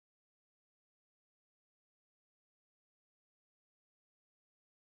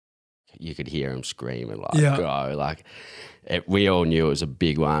You could hear him screaming like, go. Like, we all knew it was a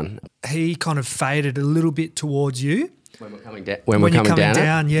big one. He kind of faded a little bit towards you. When we're coming down. When we're coming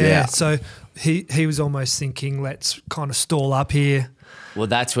down, yeah. So he was almost thinking, let's kind of stall up here. Well,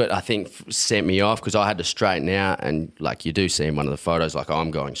 that's what I think sent me off, because I had to straighten out, and like you do see in one of the photos, like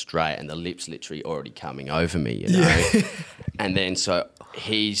I'm going straight and the lip's literally already coming over me, you know. Yeah. And then so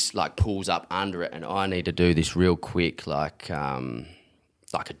he's like pulls up under it, and I need to do this real quick like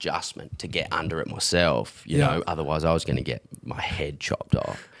adjustment to get under it myself, you know. Otherwise I was going to get my head chopped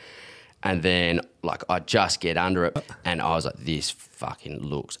off. And then, like, I just get under it, and I was like, this fucking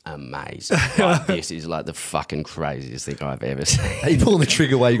looks amazing. Like, this is, like, the fucking craziest thing I've ever seen. Are you pulling the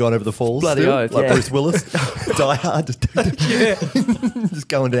trigger while you got over the falls? Bloody oath, like Bruce Willis? Die Hard. Just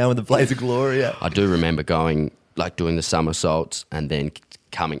going down with the blaze of glory. Yeah. I do remember going, like, doing the somersaults and then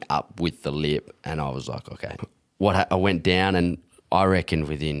coming up with the lip, and I was like, okay. I went down, and I reckon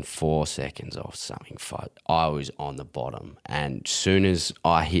within 4 seconds or something, I was on the bottom. And soon as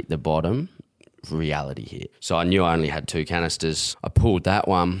I hit the bottom, reality hit. So I knew I only had 2 canisters. I pulled that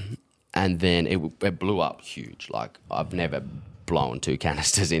one, and then it blew up huge. Like, I've never blown 2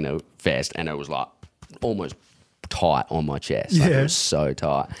 canisters in a vest, and it was like almost tight on my chest. Like, it was so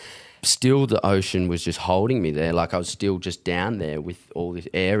tight. Still, the ocean was just holding me there. Like, I was still just down there with all this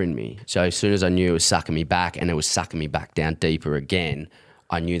air in me. So as soon as I knew it was sucking me back, and it was sucking me back down deeper again,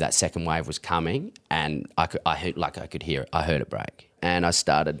 I knew that second wave was coming, and I could hear it. I heard it break. And I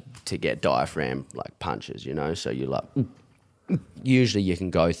started to get diaphragm like punches, you know. So you're like, usually you can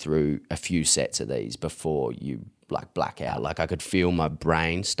go through a few sets of these before you like black out. Like, I could feel my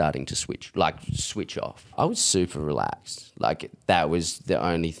brain starting to switch off. I was super relaxed. Like, that was the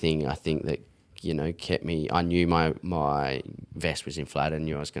only thing I think that, you know, kept me. I knew my vest was inflated. I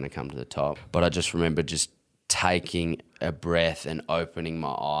knew I was going to come to the top. But I just remember just taking a breath and opening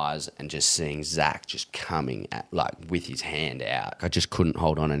my eyes and just seeing Zach just coming at, like, with his hand out. I just couldn't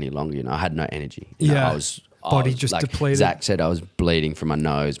hold on any longer, you know. I had no energy. You know, body just like, depleted. Zach said I was bleeding from my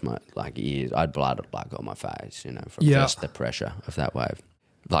nose, my like ears. I had blood like on my face, you know, from just the pressure of that wave.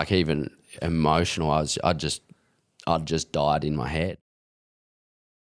 Like, even emotional, I'd just died in my head.